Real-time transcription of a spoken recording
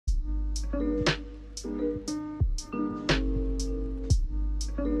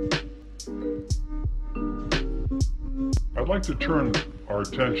I'd like to turn our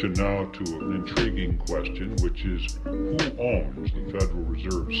attention now to an intriguing question, which is who owns the Federal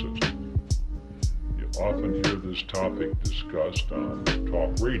Reserve System? You often hear this topic discussed on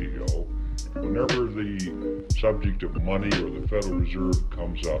talk radio. Whenever the subject of money or the Federal Reserve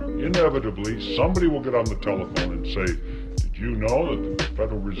comes up, inevitably somebody will get on the telephone and say, did you know that the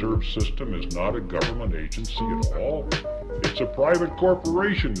Federal Reserve System is not a government agency at all? It's a private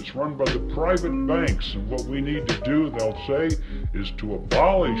corporation. It's run by the private banks, and what we need to do, they'll say, is to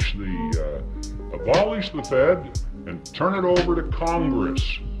abolish the Fed and turn it over to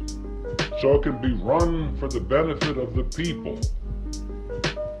Congress so it can be run for the benefit of the people.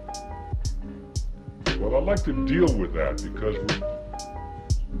 Well, I'd like to deal with that because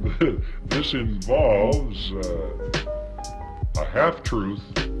this involves a half-truth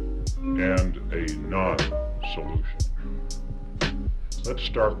and a non-solution. Let's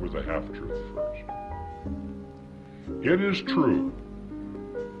start with the half-truth first. It is true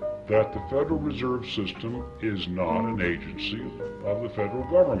that the Federal Reserve System is not an agency of the federal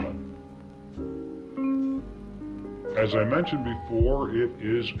government. As I mentioned before, it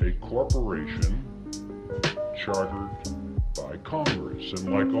is a corporation chartered by Congress,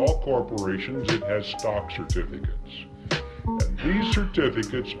 and like all corporations, it has stock certificates. And these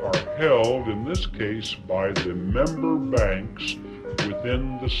certificates are held, in this case, by the member banks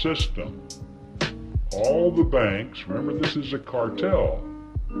within the system. All the banks, remember this is a cartel,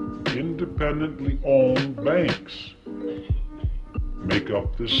 independently owned banks make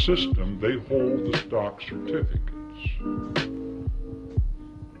up this system. They hold the stock certificates.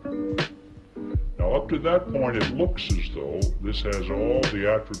 Now up to that point it looks as though this has all the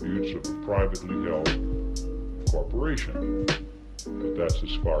attributes of a privately held corporation, but that's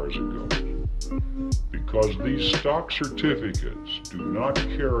as far as it goes. Because these stock certificates do not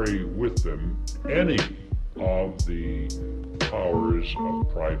carry with them any of the powers of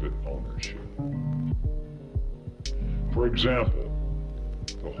private ownership. For example,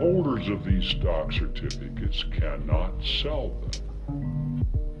 the holders of these stock certificates cannot sell them.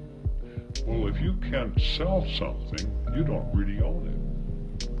 Well, if you can't sell something, you don't really own it.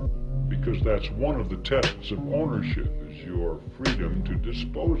 Because that's one of the tests of ownership, is your freedom to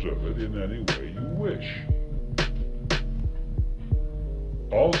dispose of it in any way you wish.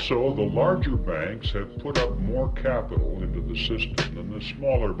 Also, the larger banks have put up more capital into the system than the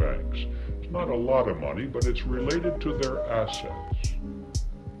smaller banks. It's not a lot of money, but it's related to their assets.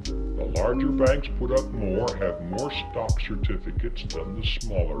 The larger banks put up more, have more stock certificates than the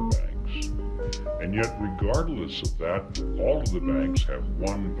smaller banks. And yet, regardless of that, all of the banks have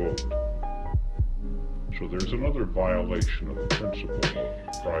one vote. So there's another violation of the principle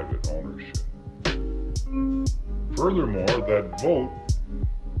of private ownership. Furthermore, that vote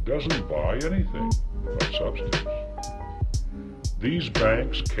doesn't buy anything of substance. These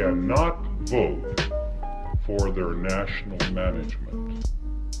banks cannot vote for their national management.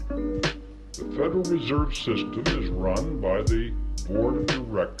 The Federal Reserve System is run by the Board of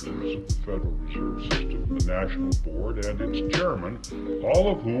Directors of the Federal Reserve System, the National Board, and its chairman, all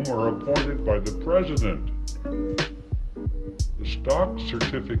of whom are appointed by the President. The stock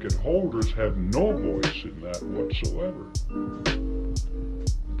certificate holders have no voice in that whatsoever.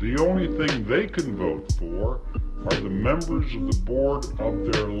 The only thing they can vote for are the members of the board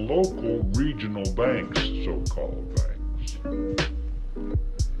of their local regional banks, so-called banks.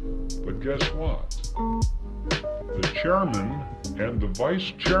 But guess what? The chairman and the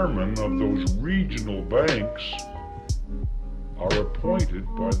vice chairman of those regional banks are appointed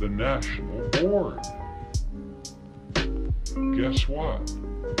by the national board. Guess what?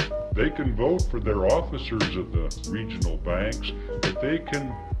 They can vote for their officers of the regional banks, but they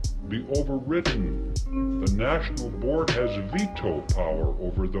can be overridden. The national board has veto power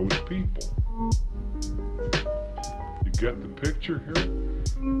over those people. You get the picture here?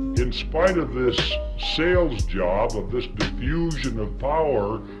 In spite of this sales job, of this diffusion of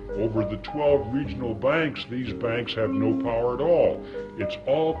power over the 12 regional banks, these banks have no power at all. It's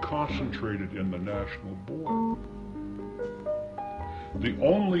all concentrated in the national board. The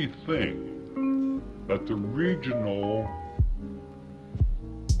only thing that the regional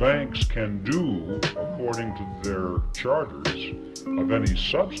banks can do, according to their charters, of any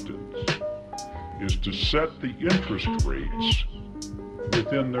substance, is to set the interest rates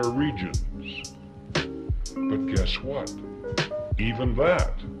within their regions. But guess what? Even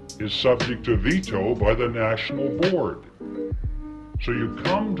that is subject to veto by the national board. So you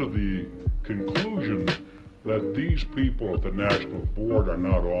come to the conclusion that these people at the National Board are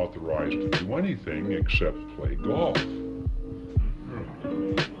not authorized to do anything except play golf.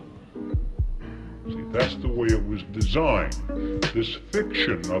 See, that's the way it was designed. This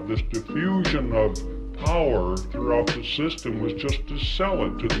fiction of this diffusion of power throughout the system was just to sell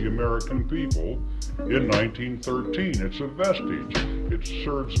it to the American people in 1913. It's a vestige. It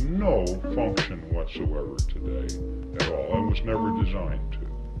serves no function whatsoever today at all, and was never designed to.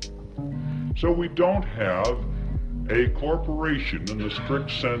 So we don't have a corporation in the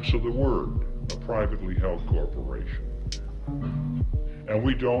strict sense of the word, a privately held corporation. And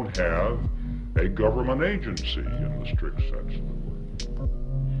we don't have a government agency in the strict sense of the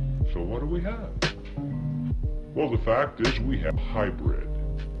word. So what do we have? Well, the fact is we have a hybrid.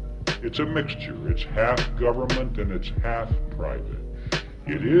 It's a mixture. It's half government and it's half private.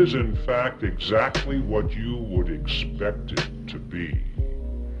 It is, in fact, exactly what you would expect it to be,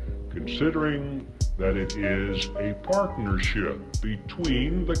 considering that it is a partnership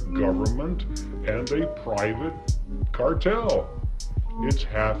between the government and a private cartel. It's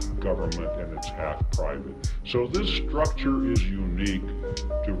half government and it's half private. So this structure is unique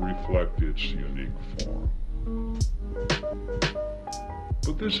to reflect its unique form.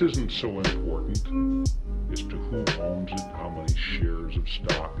 But this isn't so important as to who owns it, how many shares of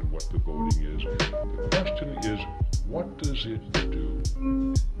stock, and what the voting is. The question is, what does it do?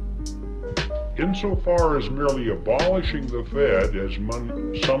 Insofar as merely abolishing the Fed, as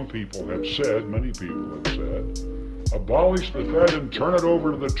some people have said, many people have said, abolish the Fed and turn it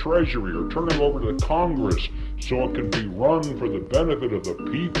over to the Treasury or turn it over to the Congress so it can be run for the benefit of the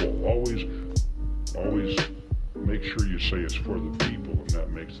people. Always make sure you say it's for the people, and that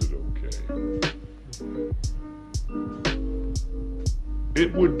makes it okay.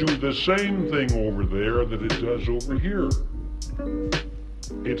 It would do the same thing over there that it does over here.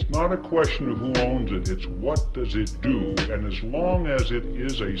 It's not a question of who owns it, it's what does it do, and as long as it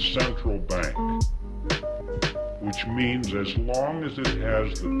is a central bank, which means as long as it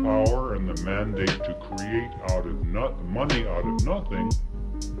has the power and the mandate to create money out of nothing,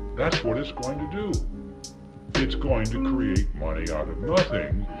 that's what it's going to do. It's going to create money out of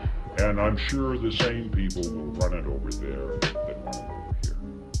nothing, and I'm sure the same people will run it over there that run it over here.